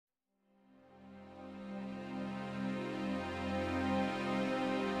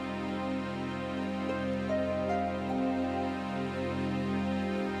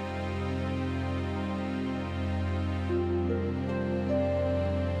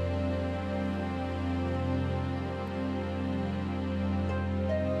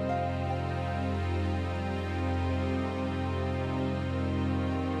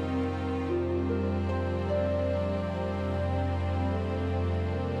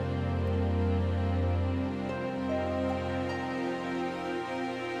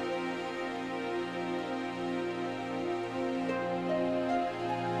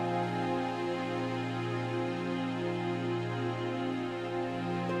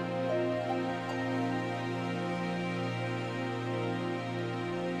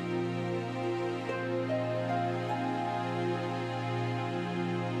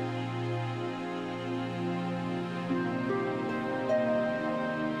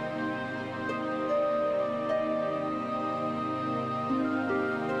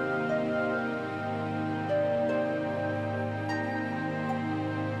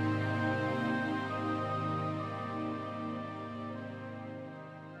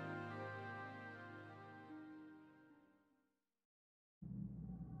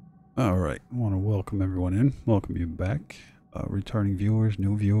All right, I want to welcome everyone in. Welcome you back, returning viewers,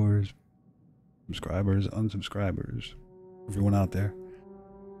 new viewers, subscribers, unsubscribers, everyone out there.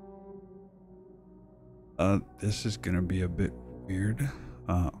 This is gonna be a bit weird.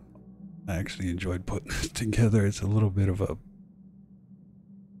 I actually enjoyed putting this together. It's a little bit of a,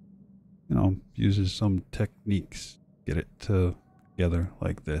 uses some techniques to get it together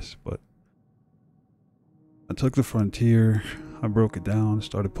like this. But I took the Frontier, I broke it down,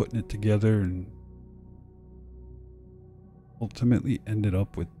 started putting it together, and ultimately ended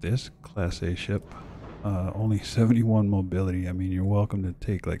up with this Class A ship. Only 71 mobility. I mean, you're welcome to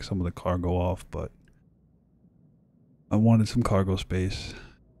take like some of the cargo off, but I wanted some cargo space.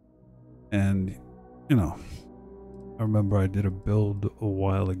 And, I remember I did a build a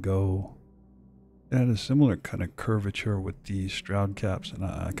while ago. It had a similar kind of curvature with the Stroud caps, and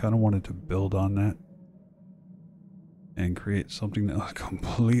I kind of wanted to build on that and create something that was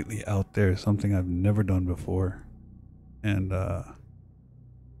completely out there, something I've never done before. And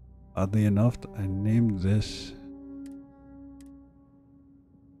oddly enough, I named this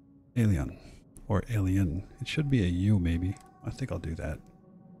Aelliun, or Aelliun. It should be a U maybe. I think I'll do that.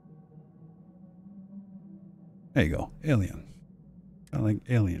 There you go, Aelliun. Kind of like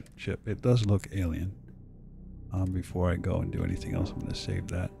alien ship. It does look alien. Before I go and do anything else, I'm going to save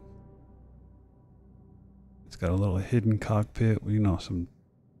that. It's got a little hidden cockpit, some,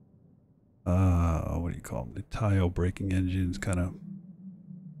 what do you call them? The tile braking engines kind of,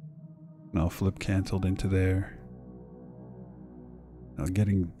 flip canceled into there. Now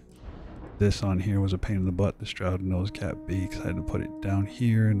getting this on here was a pain in the butt, the Stroud nose cap B, because I had to put it down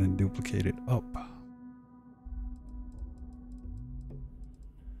here and then duplicate it up.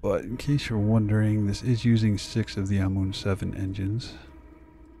 But in case you're wondering, this is using 6 of the Amun 7 engines.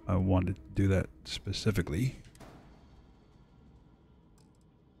 I wanted to do that specifically.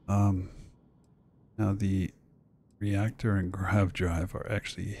 Now the reactor and grav drive are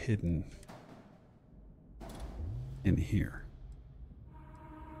actually hidden in here,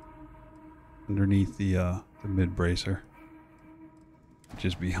 underneath the mid bracer, which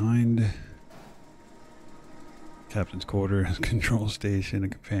is behind captain's quarters, control station,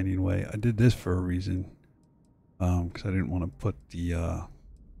 and companionway. I did this for a reason, because I didn't want to put the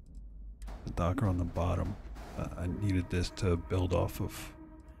docker on the bottom. I needed this to build off of.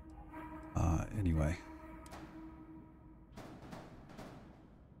 Anyway,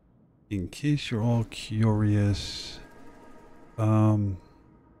 in case you're all curious,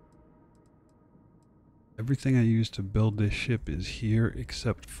 everything I used to build this ship is here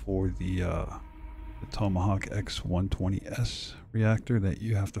except for the Tomahawk X-120s reactor that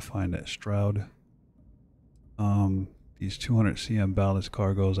you have to find at Stroud. These 200 cm ballast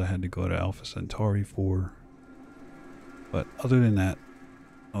cargoes I had to go to Alpha Centauri for. But other than that,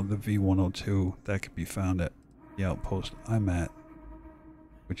 the V102 that could be found at the outpost I'm at,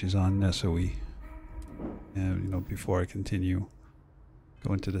 which is on Nesoi. And before I continue,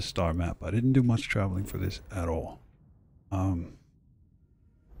 go into the star map. I didn't do much traveling for this at all.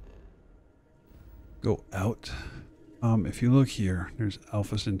 Go out. If you look here, there's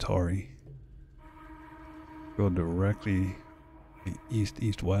Alpha Centauri. Go directly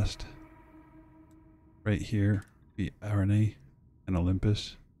east-west. Right here, be Arane and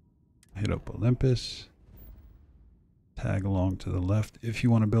Olympus. Hit up Olympus. Tag along to the left if you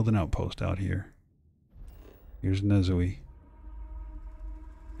want to build an outpost out here. Here's Nesoi.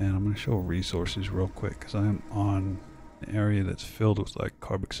 And I'm going to show resources real quick because I'm on an area that's filled with like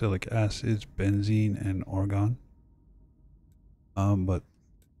carboxylic acids, benzene, and argon. But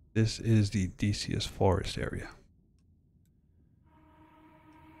this is the Decius forest area.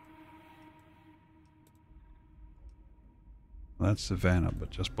 That's Savannah, but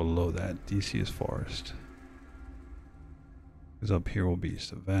just below that, Decius forest. Because up here will be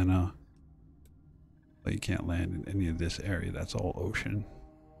Savannah. But you can't land in any of this area, that's all ocean.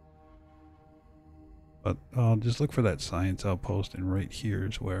 But just look for that science outpost, and right here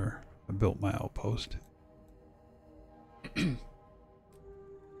is where I built my outpost. Pretty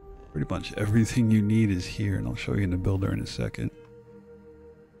much everything you need is here, and I'll show you in the builder in a second.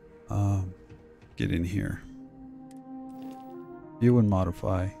 Get in here. View and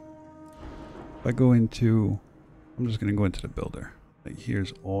modify. If I go into, I'm just going to go into the builder. Like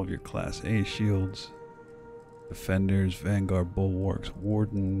here's all of your Class A shields, Defenders, Vanguard, Bulwarks,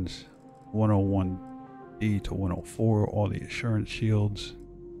 Wardens, 101D to 104, all the Assurance shields.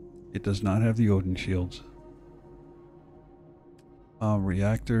 It does not have the Odin shields.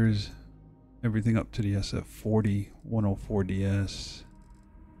 Reactors, everything up to the SF-40, 104DS,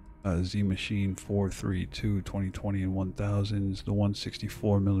 Z Machine 432 2020 and 1000s, the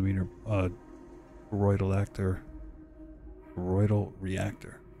 164 millimeter toroidal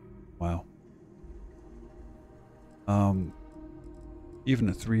reactor. Wow. Even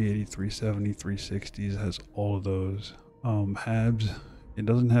the 380, 370, 360s has all of those. Habs, it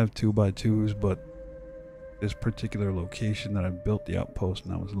doesn't have 2x2s, but this particular location that I built the outpost,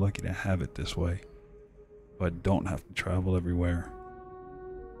 and I was lucky to have it this way, so I don't have to travel everywhere.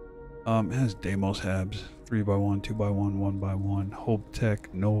 It has Deimos Habs, 3x1, 2x1, 1x1, Hope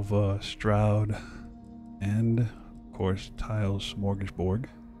Tech, Nova, Stroud, and of course Tiles Smorgasbord.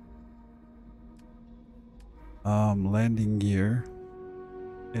 Landing gear.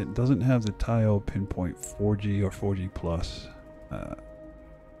 It doesn't have the Tile Pinpoint 4G or 4G Plus. I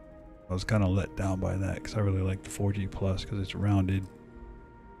was kind of let down by that because I really like the 4G Plus because it's rounded.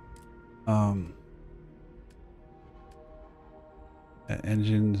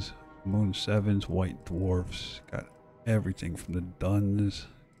 Engines, Moon 7s, White Dwarfs, got everything from the Duns,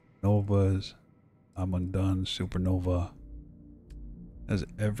 Novas, Amundun, Supernova. Has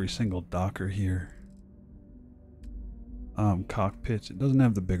every single Docker here. Cockpits, it doesn't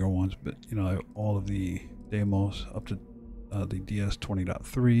have the bigger ones, but you know, all of the Deimos up to the DS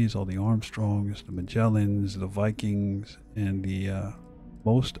 20.3s, all the Armstrongs, the Magellans, the Vikings, and the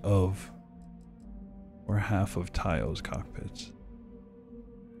most of or half of Taio's cockpits.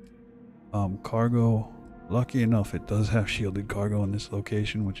 Cargo, lucky enough it does have shielded cargo in this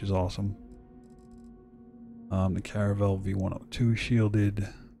location, which is awesome. The Caravel V102 shielded,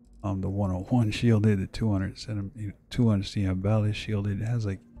 the 101 shielded, the 200 cm ballast shielded. It has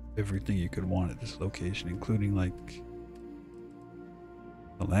like everything you could want at this location, including like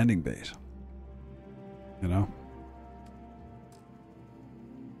the landing base, you know.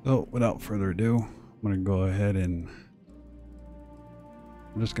 So without further ado, I'm gonna go ahead and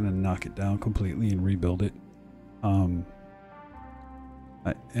I'm just gonna knock it down completely and rebuild it. I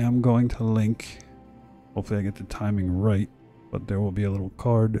am going to link, hopefully I get the timing right, but there will be a little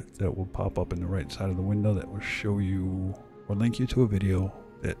card that will pop up in the right side of the window that will show you or link you to a video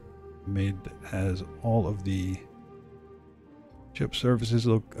that has all of the ship services,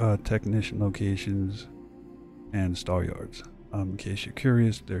 technician locations, and star yards. In case you're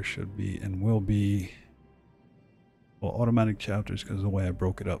curious, there should be and will be, well, automatic chapters because of the way I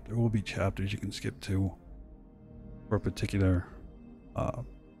broke it up. There will be chapters you can skip to for a particular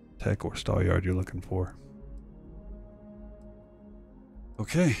tech or star yard you're looking for.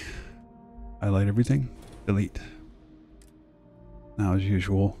 Okay, highlight everything, delete. Now as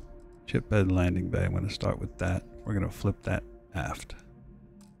usual, ship bed landing bay, I'm going to start with that. We're going to flip that aft.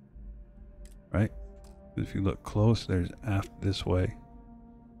 Right? If you look close, there's aft this way,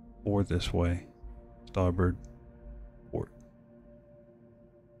 or this way, starboard, port.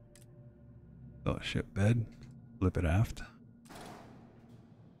 So ship bed, flip it aft.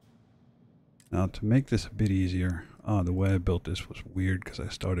 Now to make this a bit easier, the way I built this was weird because I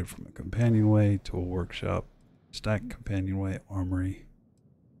started from a companionway to a workshop, stacked companionway, armory.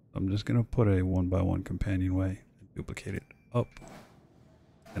 I'm just going to put a 1x1 companionway and duplicate it up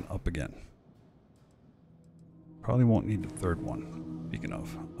and up again. Probably won't need the third one, speaking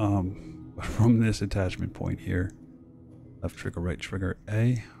of. But from this attachment point here, left trigger, right trigger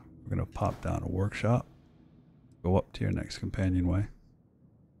A, we're going to pop down a workshop, go up to your next companionway.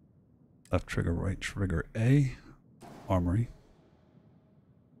 Left trigger, right trigger A, armory.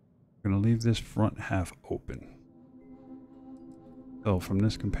 We're going to leave this front half open. So from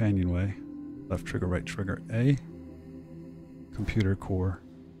this companionway, left trigger, right trigger A, computer core.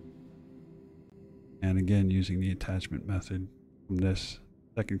 And again, using the attachment method from this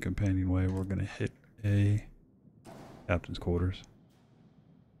second companionway, we're going to hit A, captain's quarters.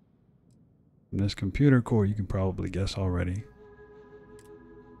 From this computer core, you can probably guess already,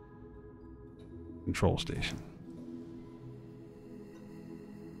 control station.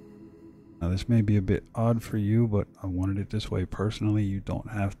 Now this may be a bit odd for you, but I wanted it this way personally. You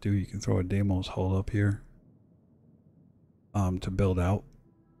don't have to. You can throw a Deimos hull up here to build out.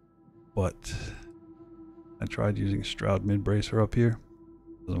 But I tried using Stroud mid bracer up here.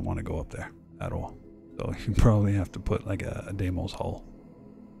 Doesn't want to go up there at all. So you probably have to put like a Deimos hull.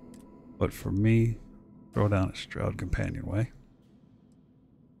 But for me, throw down a Stroud companionway.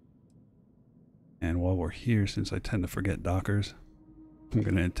 And while we're here, since I tend to forget Dockers, I'm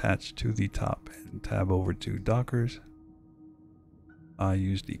going to attach to the top and tab over to Dockers. I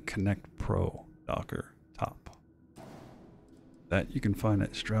use the Connect Pro Docker top. That you can find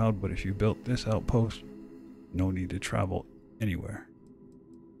at Stroud, but if you built this outpost, no need to travel anywhere.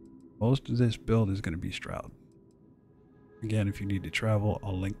 Most of this build is going to be Stroud. Again, if you need to travel,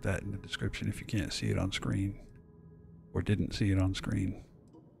 I'll link that in the description if you can't see it on screen or didn't see it on screen.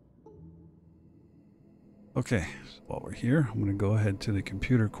 Okay, so while we're here, I'm going to go ahead to the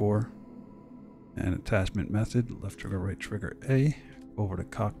computer core and attachment method, left trigger, right trigger A, over to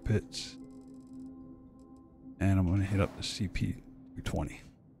cockpits, and I'm going to hit up the CP220.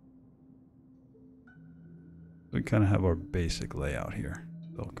 So we kind of have our basic layout here.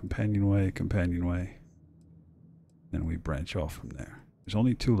 So companionway, then we branch off from there. There's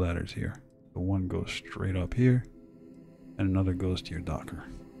only 2 ladders here. The one goes straight up here, and another goes to your docker.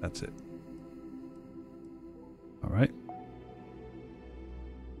 That's it. All right.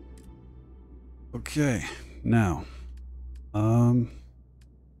 Okay, now,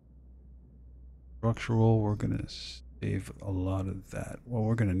 structural, we're gonna save a lot of that. Well,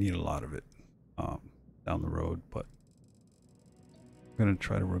 we're gonna need a lot of it down the road, but I'm gonna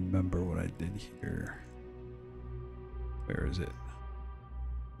try to remember what I did here. Where is it?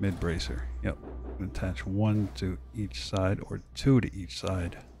 Mid bracer. Yep. I'm gonna attach 1 to each side, or 2 to each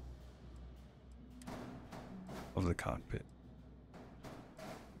side of the cockpit.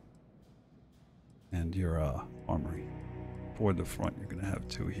 And your armory. For the front, you're gonna have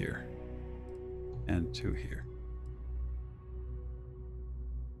 2 here and 2 here.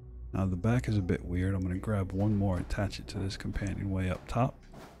 Now the back is a bit weird. I'm gonna grab 1 more, attach it to this companionway up top.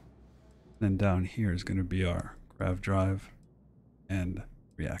 Then down here is gonna be our grav drive and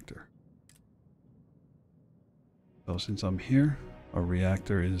reactor. So since I'm here, our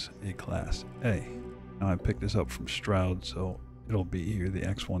reactor is a class A. Now I picked this up from Stroud, so it'll be here, the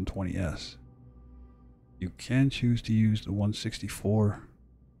X-120s. You can choose to use the 164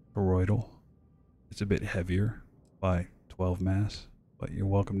 toroidal. It's a bit heavier by 12 mass, but you're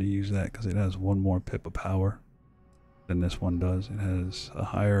welcome to use that because it has 1 more pip of power than this one does. It has a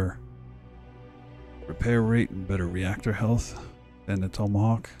higher repair rate and better reactor health than the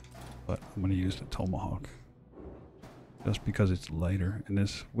Tomahawk, but I'm going to use the Tomahawk just because it's lighter. And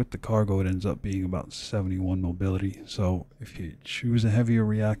this, with the cargo, it ends up being about 71 mobility. So if you choose a heavier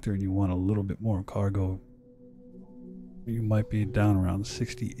reactor and you want a little bit more cargo, you might be down around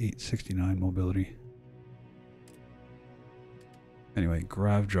 68, 69 mobility. Anyway,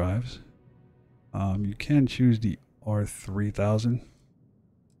 grav drives. You can choose the R3000,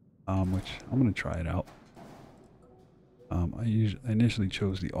 which I'm going to try it out. I initially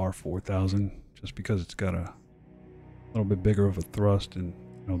chose the R4000 just because it's got a little bit bigger of a thrust and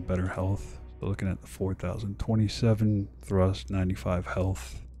better health. So looking at the 4000, 27 thrust, 95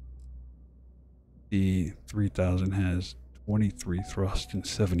 health. The 3000 has 23 thrust and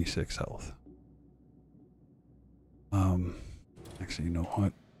 76 health. Actually, you know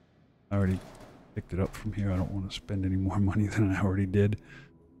what? I already picked it up from here. I don't want to spend any more money than I already did.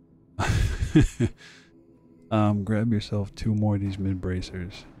 Grab yourself 2 more of these mid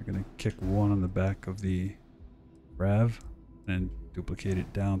bracers. You're gonna kick 1 on the back of the grav and duplicate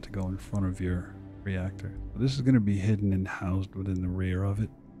it down to go in front of your reactor. So this is gonna be hidden and housed within the rear of it.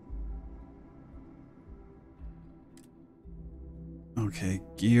 Okay,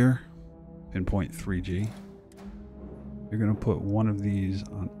 gear, pinpoint 3G. You're gonna put 1 of these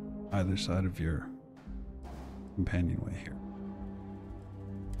on either side of your companionway here.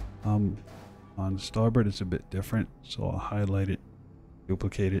 On starboard it's a bit different, so I'll highlight it,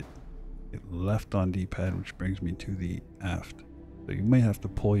 duplicate it, hit left on D-pad, which brings me to the aft. So you may have to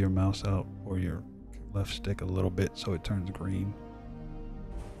pull your mouse out or your left stick a little bit so it turns green,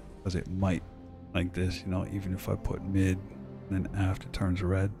 because it might, like this, even if I put mid and then aft it turns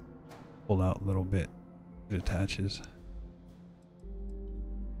red. Pull out a little bit, it attaches.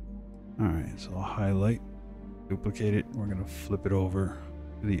 Alright, so I'll highlight, duplicate it, we're gonna flip it over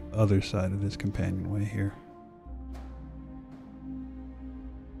to the other side of this companionway here.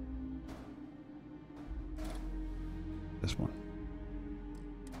 This one.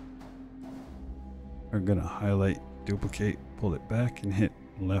 We're gonna highlight, duplicate, pull it back and hit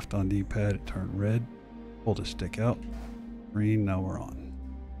left on D-pad, it turned red, pull the stick out, green, now we're on.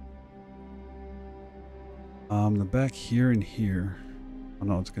 The back here and here, I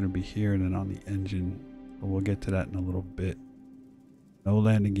know it's gonna be here and then on the engine, but we'll get to that in a little bit. No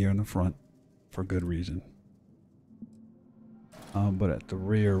landing gear in the front for good reason. But at the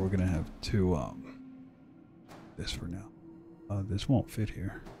rear we're gonna have 2, this for now. This won't fit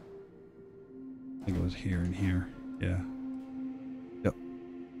here. I think it was here and here. Yeah. Yep.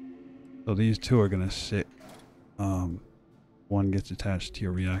 So these 2 are gonna sit. One gets attached to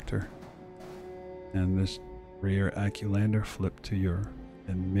your reactor, and this rear Aelliun flip to your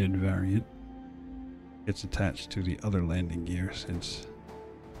mid variant gets attached to the other landing gear, since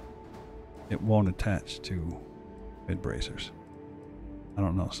it won't attach to mid bracers. I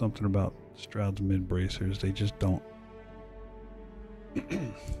don't know, something about Stroud's mid bracers, they just don't. They're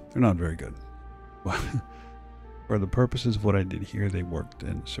not very good. For the purposes of what I did here, they worked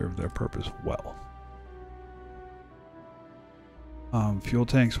and served their purpose well. Fuel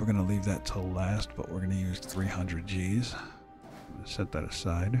tanks, we're going to leave that till last, but we're going to use 300 Gs. I'm going to set that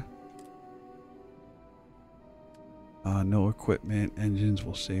aside. No equipment, engines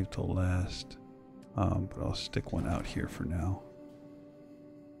will save till last, but I'll stick one out here for now.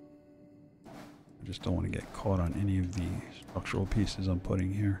 I just don't want to get caught on any of the structural pieces I'm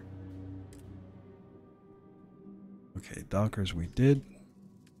putting here. Okay, dockers we did.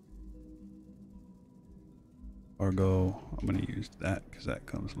 Cargo, I'm going to use that because that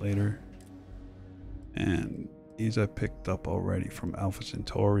comes later. And these I picked up already from Alpha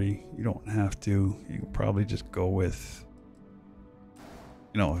Centauri. You don't have to. You can probably just go with,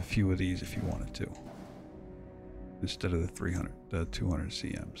 you know, a few of these if you wanted to, instead of the 200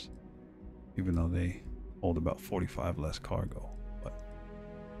 CMs, even though they hold about 45 less cargo. But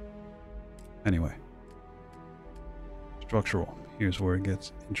anyway, structural, here's where it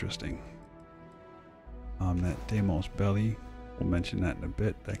gets interesting. That Deimos belly, we'll mention that in a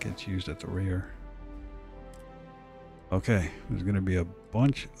bit, that gets used at the rear. Okay, there's going to be a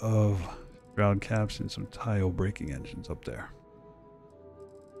bunch of shroud caps and some tile braking engines up there.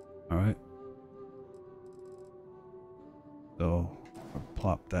 Alright. So, I'll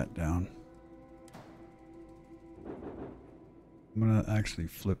plop that down. I'm going to actually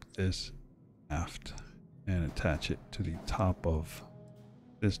flip this aft and attach it to the top of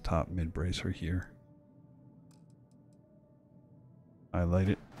this top mid bracer here. Highlight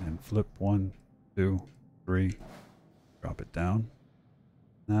it and flip 1, 2, 3. Drop it down.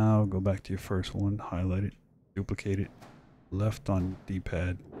 Now go back to your first one, highlight it, duplicate it, left on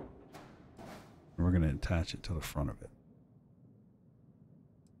D-pad, and we're going to attach it to the front of it.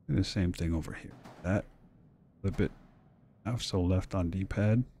 Do the same thing over here. That, flip it, so left on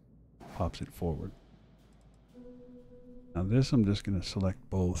D-pad, pops it forward. Now this I'm just going to select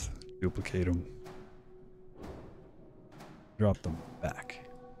both, duplicate them, drop them back.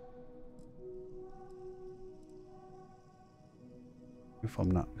 If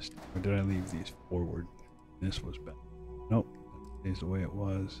I'm not mistaken, or did I leave these forward? This was back. Nope, that stays the way it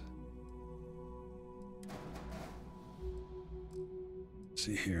was. Let's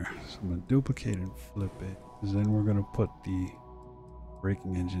see here. So I'm going to duplicate and flip it, because then we're going to put the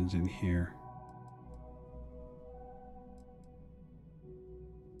braking engines in here.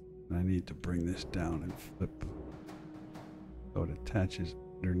 And I need to bring this down and flip so it attaches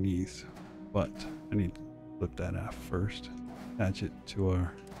underneath, but I need to flip that aft first. Attach it to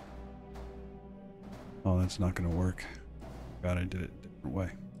our, oh, that's not going to work. God, I did it a different way,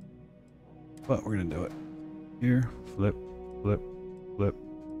 but we're going to do it here. Flip, flip, flip,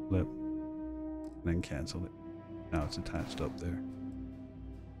 flip, and then cancel it. Now it's attached up there.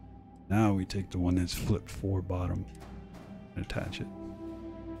 Now we take the one that's flipped forward bottom and attach it.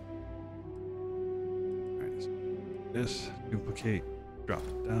 All right, so this, duplicate, drop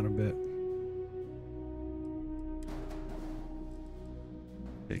it down a bit.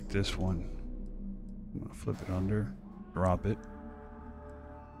 Take this one, I'm going to flip it under, drop it.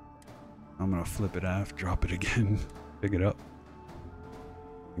 I'm going to flip it aft, drop it again, pick it up,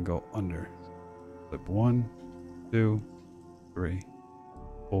 and go under. Flip 1, 2, 3,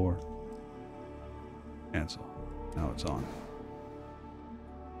 4, cancel. Now it's on.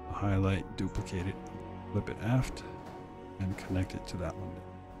 Highlight, duplicate it, flip it aft, and connect it to that one.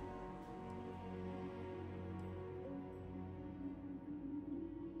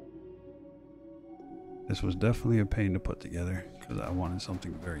 This was definitely a pain to put together because I wanted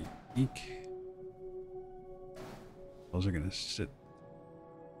something very unique. Those are going to sit.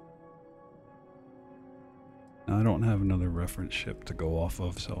 Now I don't have another reference ship to go off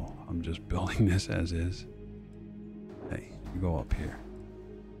of, so I'm just building this as is. Hey, you go up here.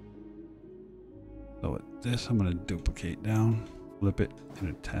 So with this, I'm going to duplicate down, flip it, and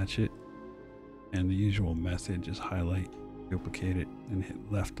attach it. And the usual method, just highlight, duplicate it, and hit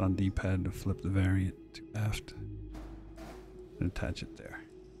left on D-pad to flip the variant to aft and attach it there.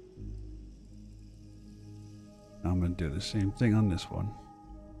 Now I'm going to do the same thing on this one.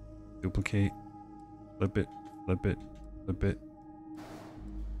 Duplicate, flip it, flip it, flip it,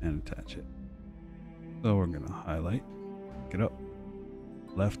 and attach it. So we're going to highlight, pick it up,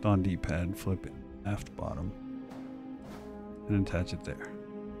 left on D-pad, flip it, aft bottom, and attach it there.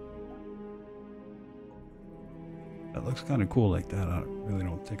 That looks kind of cool like that. I really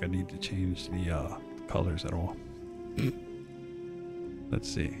don't think I need to change the colors at all. Let's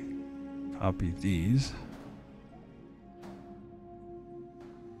see. Copy these.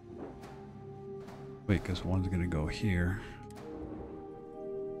 Wait, because one's going to go here.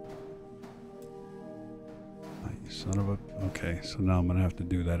 Oh, you son of a... Okay, so now I'm going to have to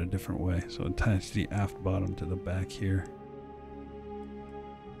do that a different way. So attach the aft bottom to the back here.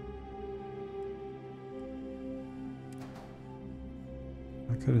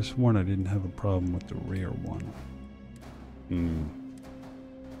 I could have sworn I didn't have a problem with the rear one.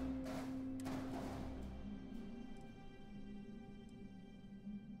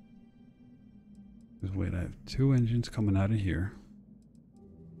 Because wait, I have 2 engines coming out of here.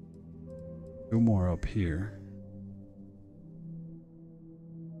 2 more up here.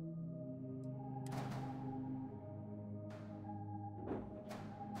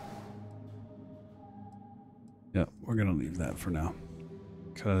 Yeah, we're gonna leave that for now.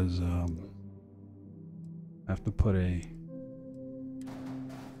 Because I have to put a...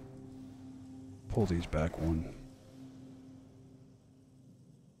 pull these back one.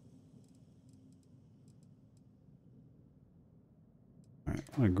 Alright,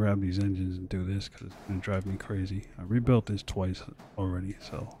 I'm going to grab these engines and do this because it's going to drive me crazy. I rebuilt this twice already,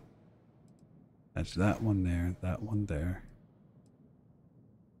 so that's that one there, that one there.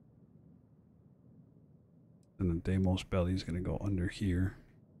 And the Deimos belly is going to go under here.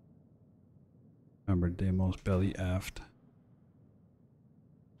 Remember, Deimos belly aft.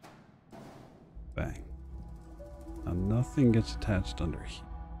 Bang. Now nothing gets attached under here.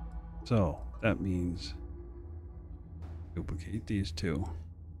 So that means duplicate these 2.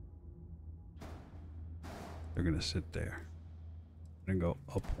 They're going to sit there. And go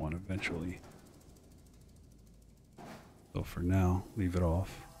up 1 eventually. So for now, leave it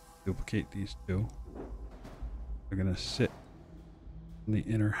off. Duplicate these 2. They're going to sit in the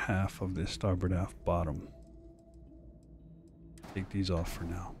inner half of this starboard aft bottom. Take these off for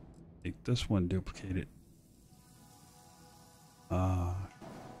now. Take this one, duplicate it. Yeah.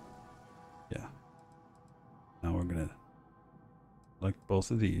 Now we're going to select both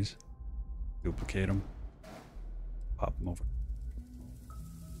of these, duplicate them, pop them over.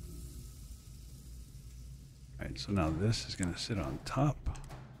 Alright, so now this is going to sit on top.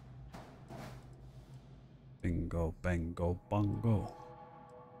 Bingo, bango, bongo.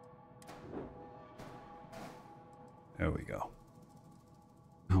 There we go.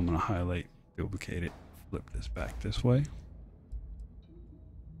 Now I'm going to highlight, duplicate it, flip this back this way.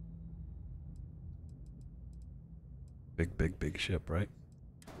 Big ship, right?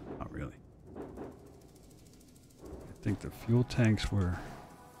 Not really. I think the fuel tanks were...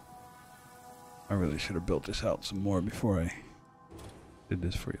 I really should have built this out some more before I did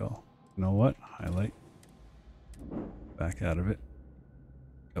this for y'all. You know what? Highlight. Back out of it.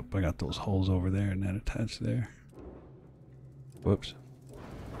 Yep, I got those holes over there and that attached there. Whoops.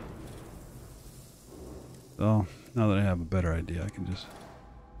 So, now that I have a better idea, I can just...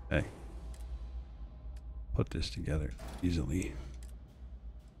 Hey. Put this together easily.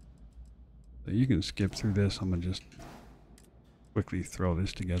 So you can skip through this. I'm going to just quickly throw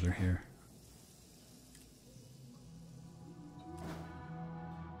this together here.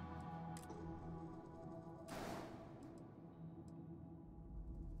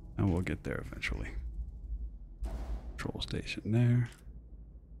 And we'll get there eventually. Control station there.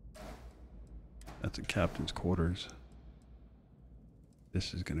 That's a captain's quarters.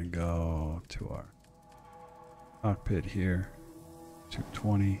 This is going to go to our cockpit here.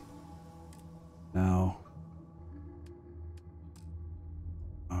 220. Now,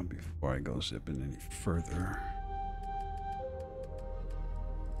 before I go zipping any further,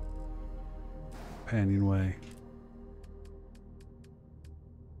 companionway,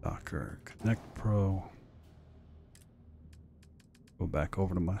 Docker Connect Pro. Go back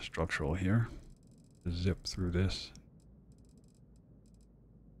over to my structural here. Zip through this.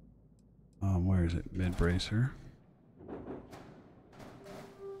 Where is it? Mid bracer.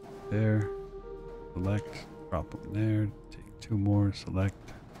 There. Select. Drop them there. Take 2 more.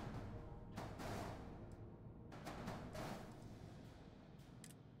 Select.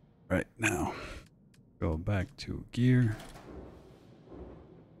 Right now, go back to gear.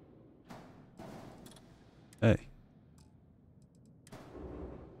 Hey.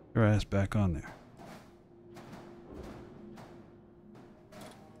 Your ass back on there.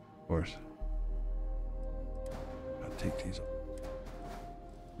 Of course. I'll take these off.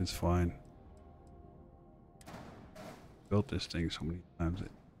 It's fine. Built this thing so many times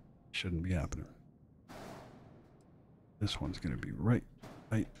it shouldn't be happening. This one's gonna be right.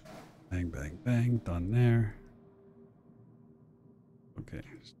 Bang, bang, bang. Done there. Okay.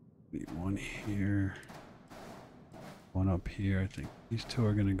 Need one here. One up here. I think these 2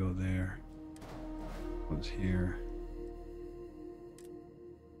 are gonna go there. One's here.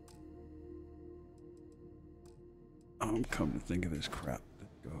 I'm coming to think of this crap.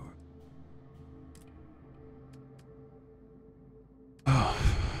 Let's go. Oh,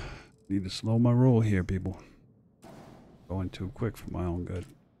 need to slow my roll here, people. Going too quick for my own good.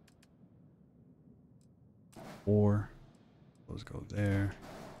 4. Those go there.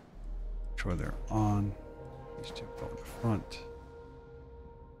 Make sure they're on. These two go in the front.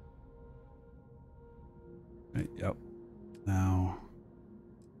 Right, yep. Now,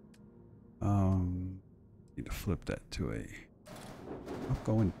 need to flip that to a. Not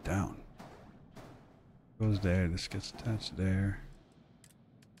going down. Goes there. This gets attached there.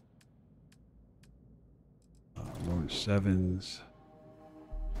 Load 7s.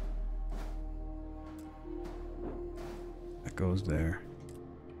 That goes there.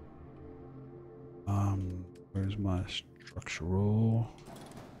 Where's my structural?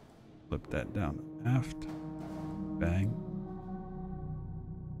 Flip that down to aft. Bang.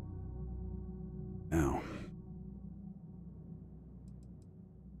 Now.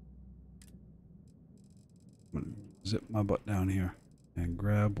 I'm gonna zip my butt down here and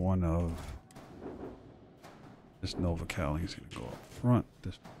grab one of this Nova Cowling is gonna go up front.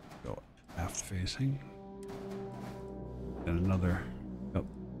 This will go aft facing. And another. Yep.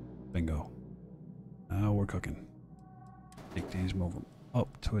 Bingo. Now we're cooking. Take these, move them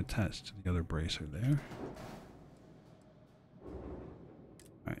up to attach to the other bracer there.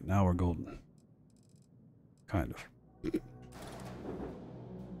 Alright, now we're golden. Kind of.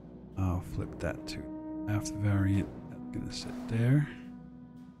 I'll flip that to aft variant. That's gonna sit there.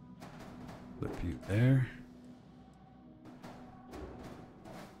 Flip you there.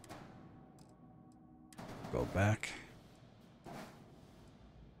 Go back.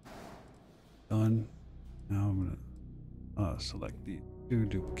 Done. Now I'm gonna select these two,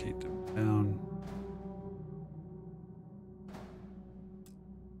 duplicate them down.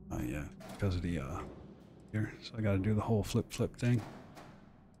 Yeah, because of the here. So I gotta do the whole flip thing.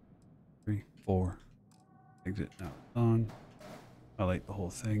 3, 4. Exit now done. Highlight the whole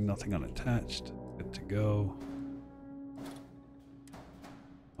thing, nothing unattached. Good to go.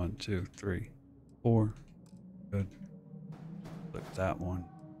 1, 2, 3, 4. Good. Flip that one.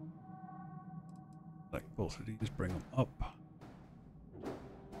 Select both of these, bring them up.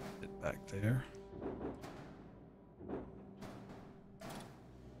 Sit back there.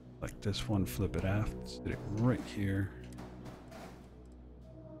 Like this one, flip it aft, sit it right here.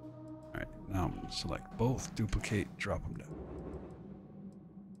 Alright, now I'm going to select both, duplicate, drop them down.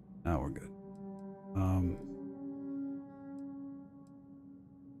 Now we're good.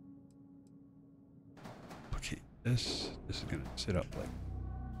 Duplicate this. This is going to sit up like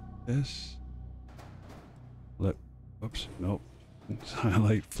this. Flip. Oops, nope.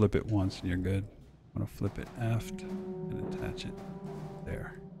 Highlight, flip it once and you're good. I'm going to flip it aft and attach it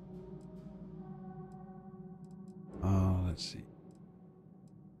there. Let's see.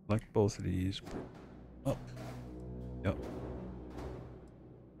 Select both of these. Up. Yep.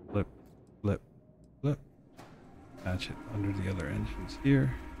 Flip, flip, flip. Attach it under the other engines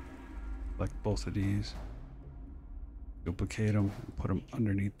here. Select both of these. Duplicate them and put them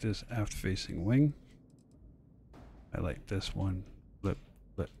underneath this aft facing wing. Highlight this one. Flip,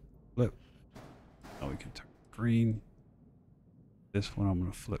 flip, flip. Now we can turn green. This one I'm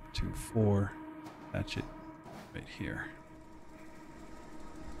going to flip to 4. Attach it right here.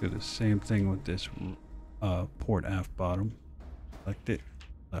 Do the same thing with this port aft bottom. Select it,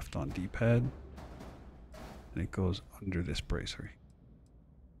 left on D-pad, and it goes under this bracer.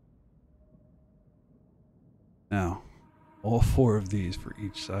 Now, all 4 of these for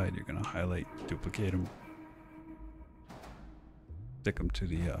each side, you're going to highlight, duplicate them, stick them to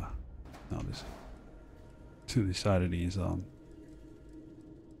the to the side of these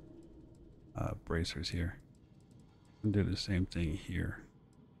bracers here, and do the same thing here.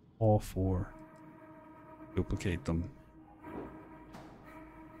 All 4, duplicate them,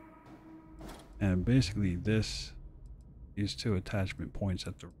 and basically these 2 attachment points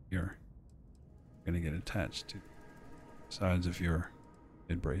at the rear are going to get attached to the sides of your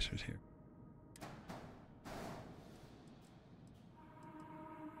mid bracers here.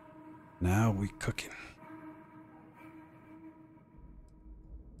 Now we cooking.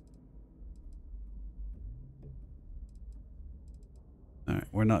 Alright,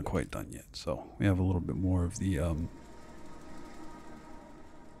 we're not quite done yet, so we have a little bit more of the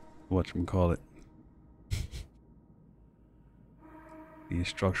whatchamacallit, the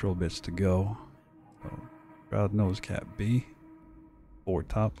structural bits to go. So, shroud nose cap B, 4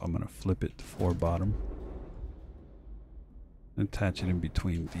 top. I'm going to flip it to 4 bottom. And attach it in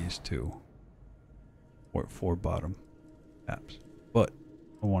between these 2. Or 4 bottom caps. But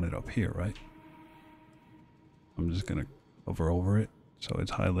I want it up here, right? I'm just gonna hover over it so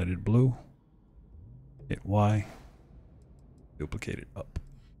it's highlighted blue. Hit Y, duplicate it up.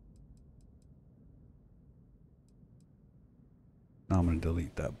 Now I'm gonna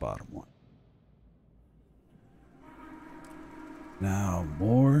delete that bottom one. Now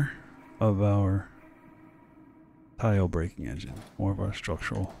more of our tile breaking engine, more of our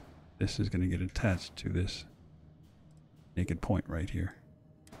structural. This is gonna get attached to this naked point right here.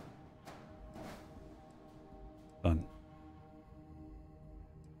 Done.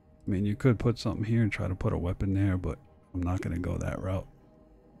 I mean, you could put something here and try to put a weapon there, but I'm not going to go that route.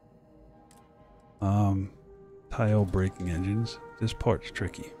 Tile breaking engines. This part's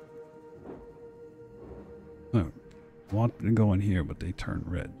tricky. I want them to go in here, but they turn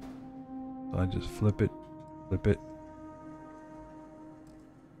red. So I just flip it,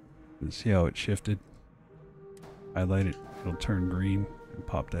 and see how it shifted. Highlight it, it'll turn green, and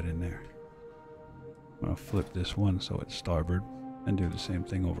pop that in there. I'm going to flip this one so it's starboard and do the same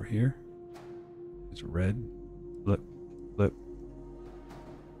thing over here. It's red, flip, flip,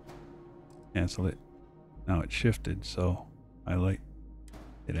 cancel it. Now it's shifted, so highlight,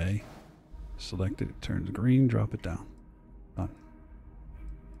 hit A, select it, it turns green, drop it down. Done.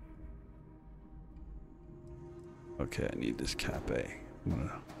 Okay, I need this cap A. I'm going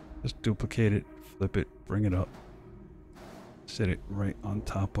to just duplicate it, flip it, bring it up, sit it right on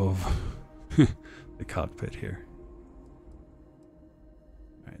top of the cockpit here.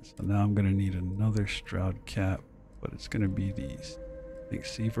 Alright, so now I'm going to need another Stroud cap, but it's going to be the, I think,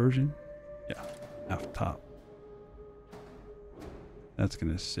 C version. Yeah, aft top. That's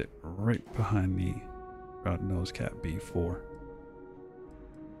going to sit right behind the Stroud nose cap B4.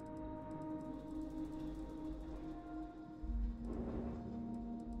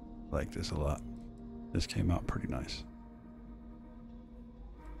 I like this a lot. This came out pretty nice.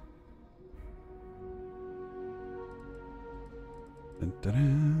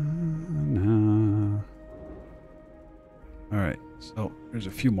 Alright, so there's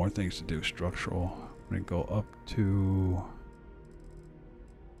a few more things to do structural. I'm going to go up to...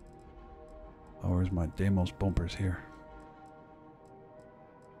 Oh, where's my Deimos bumpers here?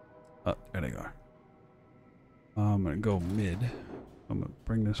 Oh, there they are. I'm going to go mid. I'm going to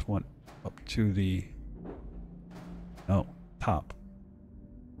bring this one up to the... No, top.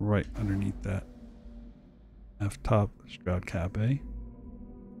 Right underneath that F-top Stroud cap A.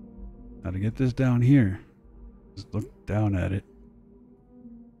 Now to get this down here, just look down at it,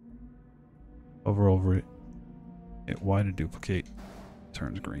 hover over it, hit Y to duplicate,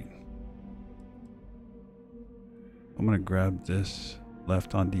 turns green. I'm going to grab this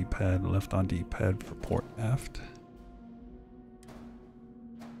left on D-pad for port aft.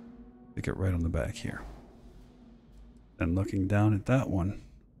 Stick it right on the back here. Then looking down at that one,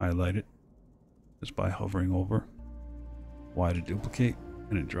 highlight it just by hovering over, Y to duplicate,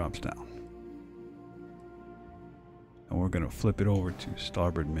 and it drops down. And we're going to flip it over to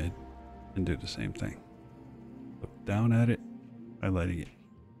starboard mid and do the same thing. Look down at it, highlighting it,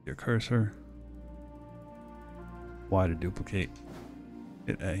 your cursor, Y to duplicate,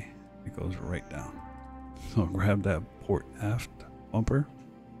 hit A, it goes right down. So grab that port aft bumper,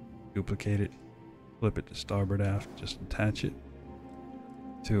 duplicate it, flip it to starboard aft, just attach it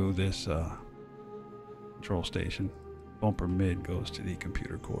to this control station. Bumper mid goes to the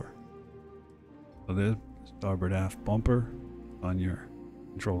computer core. So there's starboard aft bumper on your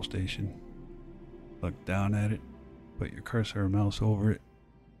control station. Look down at it, put your cursor or mouse over it,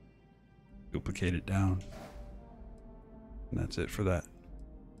 duplicate it down, and that's it for that.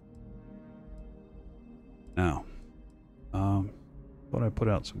 Now, thought I put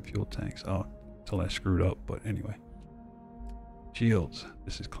out some fuel tanks. Oh, until I screwed up, but anyway. Shields,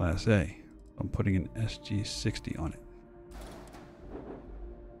 this is class A. I'm putting an SG-60 on it.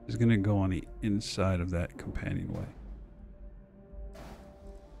 Is going to go on the inside of that companionway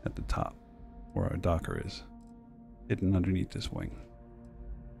at the top where our docker is, hidden underneath this wing.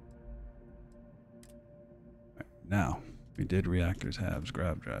 Right, now we did reactors, halves,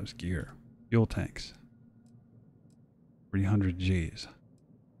 grab drives, gear, fuel tanks, 300 Gs.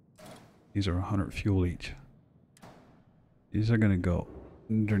 These are 100 fuel each. These are going to go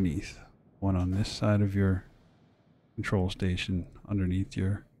underneath, one on this side of your control station, underneath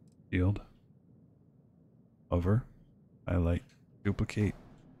your field, hover, highlight, duplicate,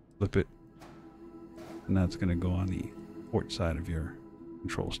 flip it, and that's going to go on the port side of your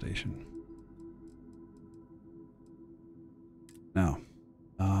control station. Now,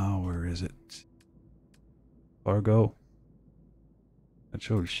 where is it? Cargo. That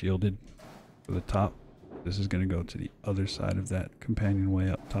shows shielded for the top. This is going to go to the other side of that companionway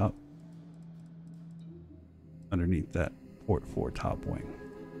up top. underneath that port 4 top wing.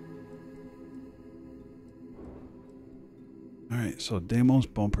 Alright, so Deimos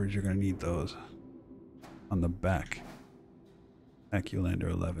bumpers, you're going to need those on the back. Aelliun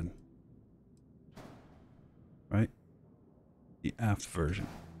 11. Right? The aft version,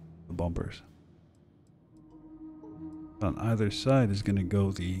 the bumpers. On either side is going to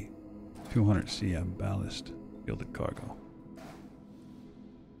go the 200 cm ballast shielded cargo.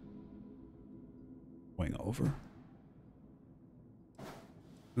 Wing over.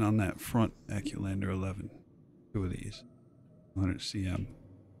 And on that front Aelliun 11, 2 of these 200 cm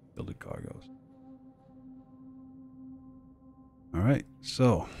shielded cargos. Alright,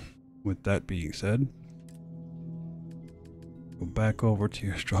 so with that being said, go back over to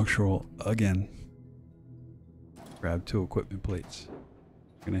your structural again. Grab 2 equipment plates.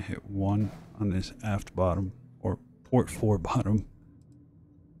 You're going to hit 1 on this aft bottom or port 4 bottom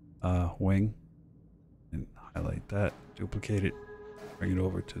wing and highlight that, duplicate it, bring it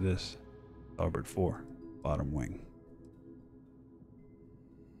over to this starboard 4 bottom wing.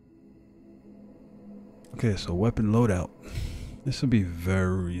 Okay, so weapon loadout. This will be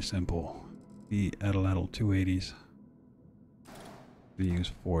very simple. The Aelliun 280s. We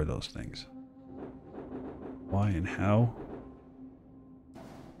use 4 of those things. Why and how?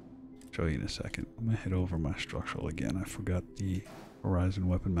 Show you in a second. I'm gonna head over my structural again. I forgot the Horizon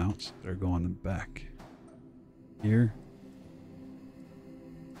weapon mounts that are going in the back here.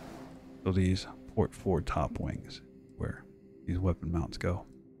 So these port 4 top wings, where these weapon mounts go.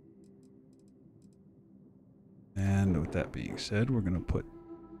 And with that being said, we're gonna put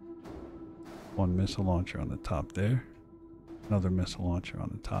 1 missile launcher on the top there, another missile launcher on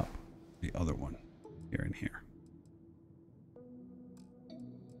the top, the other one here and here.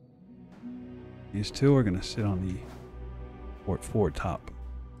 These 2 are going to sit on the port 4 top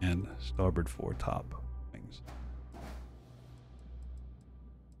and starboard 4 top wings.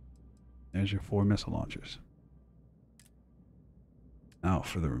 There's your 4 missile launchers. Now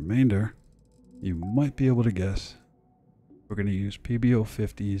for the remainder, you might be able to guess we're going to use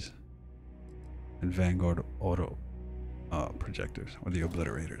PBO-50s and Vanguard auto projectors, or the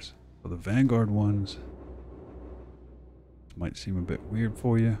obliterators. So the Vanguard ones might seem a bit weird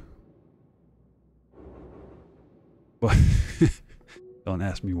for you, but don't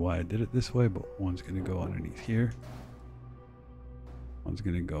ask me why I did it this way, but one's going to go underneath here. One's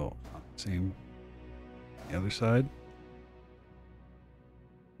going to go on the other side.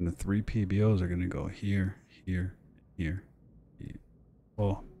 And the 3 PBOs are going to go here, here, here.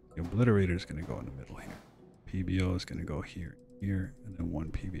 Well, the obliterator is going to go in the middle here. PBO is going to go here, here, and then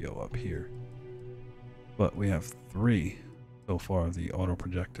 1 PBO up here. But we have 3 so far of the auto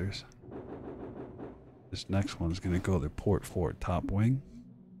projectors. This next one's going to go the port 4 top wing.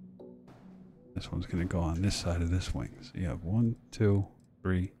 This one's going to go on this side of this wing. So you have 1, 2,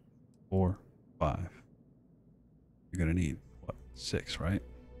 3, 4, 5. You're going to need, what, 6, right?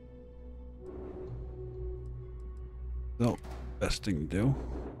 So, best thing to do,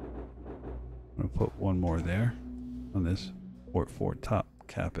 I'm going to put 1 more there on this port 4 top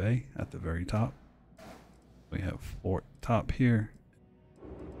cap A at the very top. We have 4 top here,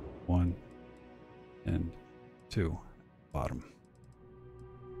 1 and 2 bottom.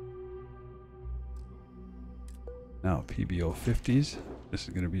 Now PBO 50s, this is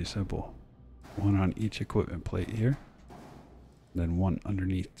going to be simple. 1 on each equipment plate here, then 1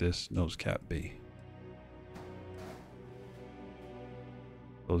 underneath this nose cap B.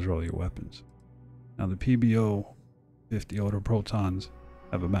 Those are all your weapons. Now the PBO 50 auto protons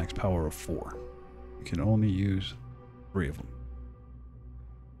have a max power of 4. You can only use 3 of them.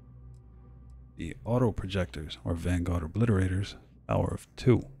 The auto projectors, or Vanguard obliterators, power of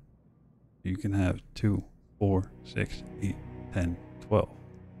 2. You can have 2, 4, 6, 8, 10, 12.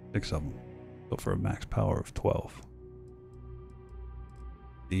 6 of them. So for a max power of 12.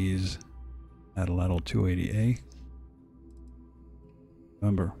 These Aelliun 280A,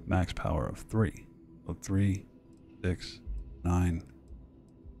 remember, max power of 3. So 3, 6, 9,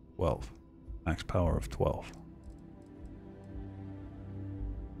 12. Max power of 12.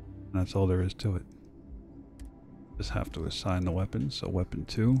 And that's all there is to it. Just have to assign the weapons. So weapon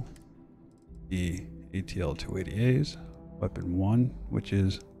 2, the ATL 280As. Weapon 1, which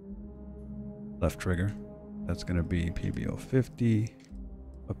is left trigger, that's going to be PBO 50.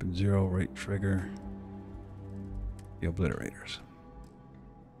 Weapon 0, right trigger, the obliterators.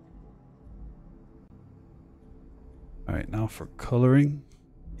 Alright, now for coloring.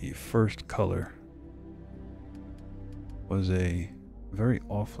 The first color was a very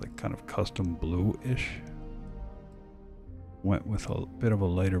off, like kind of custom blue-ish. Went with a bit of a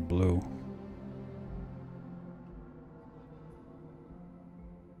lighter blue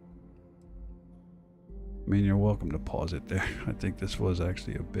mean, you're welcome to pause it there. I think this was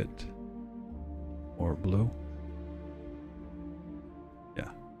actually a bit more blue. Yeah.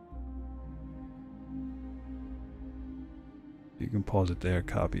 You can pause it there,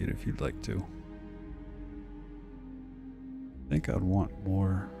 copy it if you'd like to. I think I'd want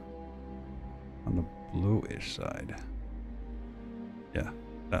more on the bluish side. Yeah,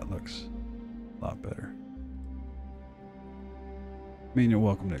 that looks a lot better. I mean, you're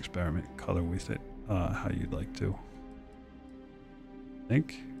welcome to experiment, color with it how you'd like to. I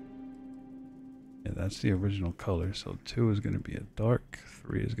think. Yeah, that's the original color. So 2 is going to be a dark,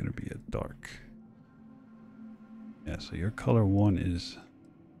 3 is going to be a dark. Yeah, so your color 1 is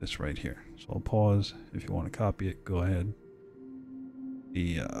this right here. So I'll pause. If you want to copy it, go ahead.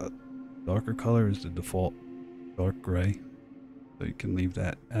 The darker color is the default dark gray. So you can leave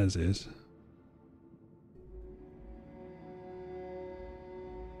that as is.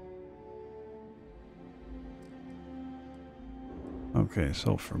 Okay,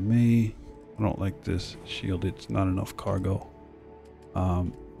 so for me, I don't like this shield. It's not enough cargo.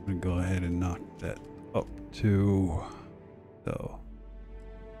 I'm going to go ahead and knock that up to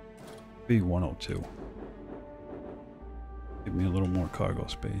B102. Give me a little more cargo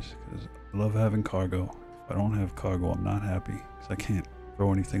space because I love having cargo. If I don't have cargo, I'm not happy because I can't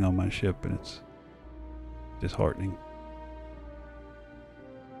throw anything on my ship and it's disheartening.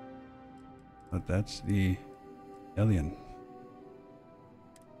 But that's the Aelliun.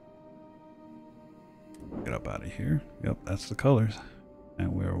 Get up out of here. Yep, that's the colors.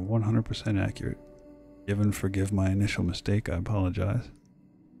 And we're 100% accurate. Forgive my initial mistake. I apologize.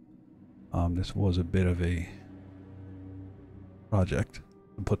 This was a bit of a project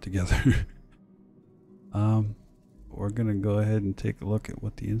to put together. We're gonna go ahead and take a look at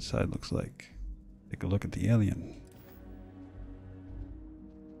what the inside looks like. Take a look at the Aelliun.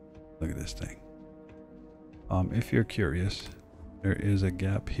 Look at this thing. If you're curious, there is a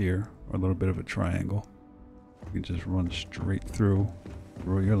gap here, or a little bit of a triangle. You can just run straight through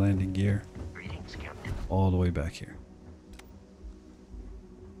your landing gear all the way back here.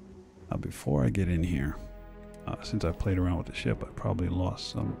 Now before I get in here, since I played around with the ship, I probably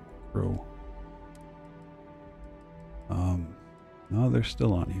lost some crew. No, they're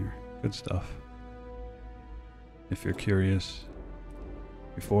still on here. Good stuff. If you're curious,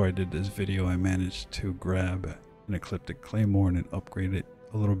 before I did this video, I managed to grab an Ecliptic Claymore and upgrade it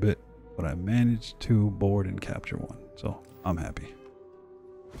a little bit, but I managed to board and capture one, so I'm happy.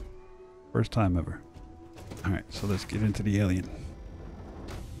 First time ever. Alright, so let's get into the Aelliun.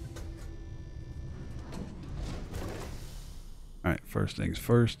 Alright, first things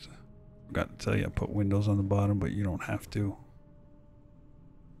first. Forgot to tell you I put windows on the bottom, but you don't have to.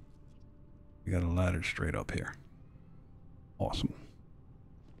 We got a ladder straight up here. Awesome.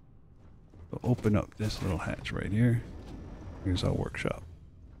 So open up this little hatch right here. Here's our workshop.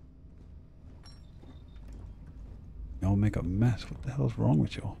 Y'all make a mess. What the hell's wrong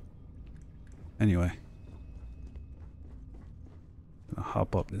with y'all? Anyway. Gonna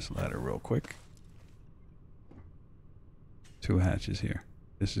hop up this ladder real quick. 2 hatches here.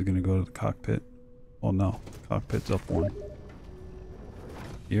 This is gonna go to the cockpit. Oh no, cockpit's up 1.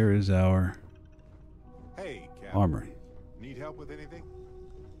 Here is our armory. Need help with anything?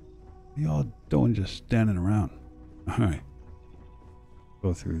 What y'all doing just standing around? Alright.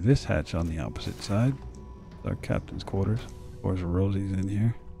 Go through this hatch on the opposite side. Our captain's quarters. Of course, Rosie's in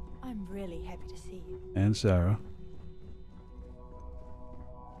here. I'm really happy to see you. And Sarah.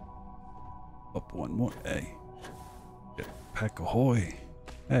 Up 1 more. Hey. Jetpack ahoy.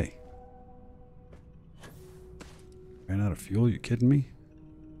 Hey. Ran out of fuel? You kidding me?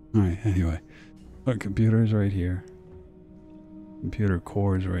 Alright, anyway. Our computer is right here. Computer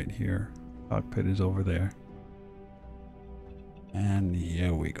core is right here. Cockpit is over there. And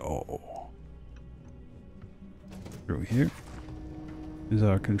here we go. Through here is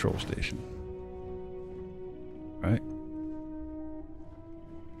our control station. Right?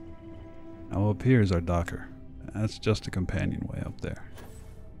 Now up here is our docker. That's just a companionway up there.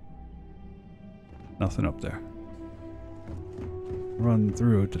 Nothing up there. Run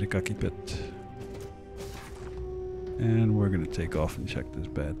through to the cockpit. And we're going to take off and check this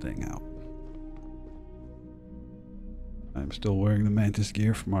bad thing out. I'm still wearing the Mantis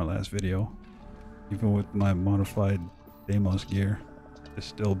gear from our last video. Even with my modified Deimos gear, it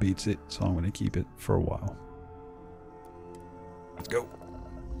still beats it, so I'm going to keep it for a while. Let's go.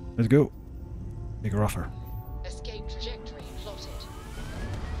 Let's go. Take her off her. Escape trajectory plotted.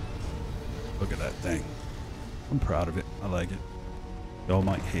 Look at that thing. I'm proud of it. I like it. Y'all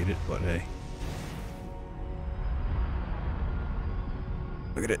might hate it, but hey.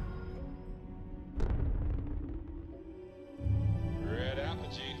 Look at it.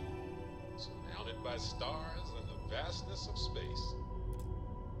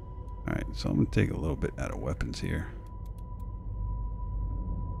 so I'm gonna take a little bit out of weapons here.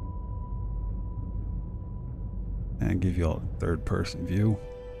 And give you all a third person view.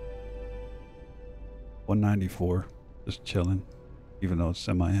 194, just chilling, even though it's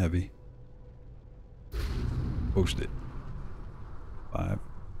semi-heavy. Boost it. 5,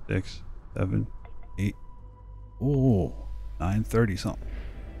 6, 7, 8. Oh, 930 something.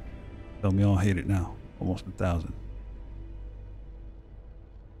 Tell me y'all hate it now. Almost 1,000.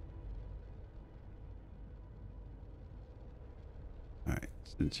 Alright,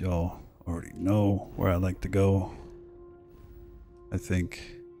 since y'all already know where I like to go, I think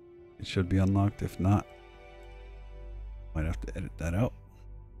it should be unlocked. If not, might have to edit that out.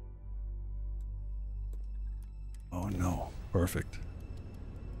 Oh no, perfect.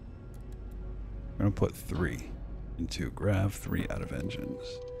 I'm gonna put 3 into grav 3 out of engines.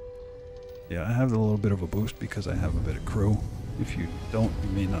 Yeah, I have a little bit of a boost because I have a bit of crew. If you don't, you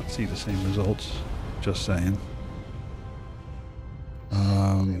may not see the same results. Just saying.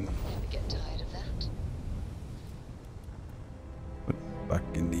 Get tired of that. Put back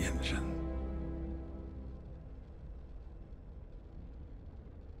in the engine.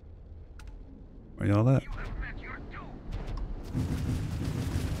 Where y'all at?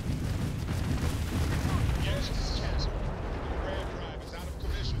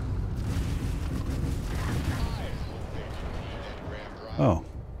 Oh,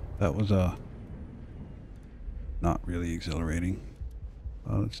 that was not really exhilarating.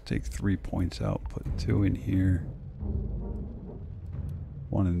 Let's take 3 points out, put 2 in here,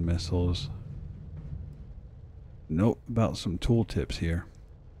 1 in missiles. Note about some tooltips here.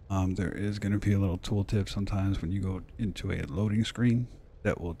 There is going to be a little tooltip sometimes when you go into a loading screen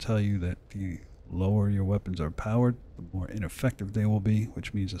that will tell you that the lower your weapons are powered, the more ineffective they will be,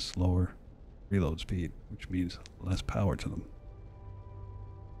 which means a slower reload speed, which means less power to them.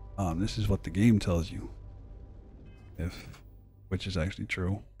 This is what the game tells you, which is actually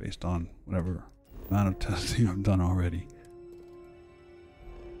true based on whatever amount of testing I've done already.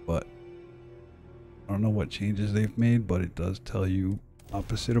 But I don't know what changes they've made, but it does tell you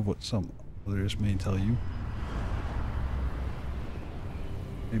opposite of what some others may tell you.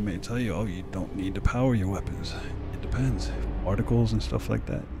 They may tell you, oh, you don't need to power your weapons. It depends. Particles and stuff like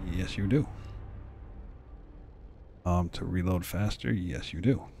that, yes you do. To reload faster, yes you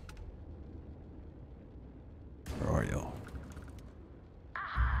do. Where are y'all?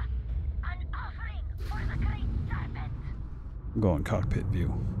 I'm going cockpit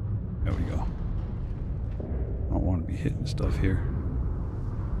view. There we go. I don't want to be hitting stuff here.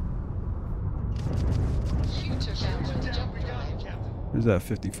 Where's that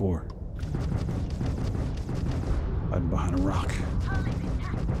 54? Hiding behind a rock.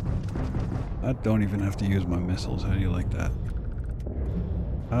 I don't even have to use my missiles. How do you like that?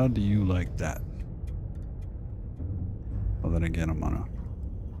 How do you like that? Well, then again, I'm on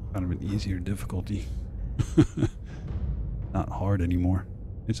a kind of an easier difficulty. Not hard anymore.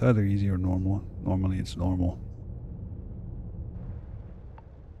 It's either easy or normal. Normally it's normal.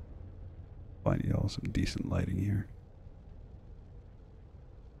 Find y'all some decent lighting here.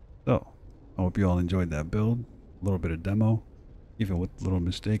 So, I hope you all enjoyed that build. A little bit of demo. Even with a little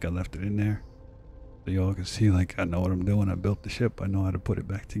mistake, I left it in there. So y'all can see, like, I know what I'm doing. I built the ship. I know how to put it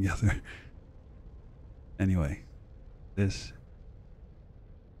back together. Anyway, this,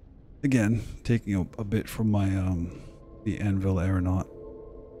 again, taking a bit from my, the Anvil Aeronaut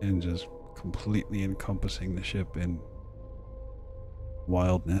and just completely encompassing the ship in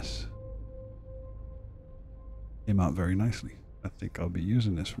wildness. Came out very nicely. I think I'll be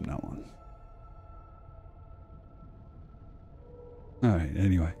using this from now on. Alright,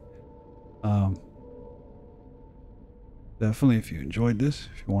 anyway. Definitely, if you enjoyed this,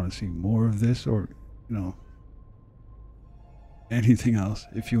 if you want to see more of this, or, you know, anything else,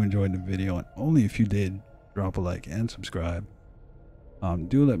 if you enjoyed the video, and only if you did, drop a like and subscribe.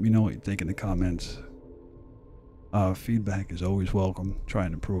 Do let me know what you think in the comments. Feedback is always welcome. Try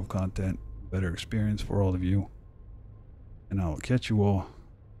and improve content, better experience for all of you. And I will catch you all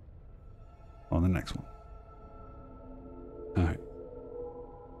on the next one. Alright.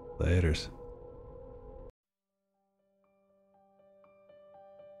 Laters.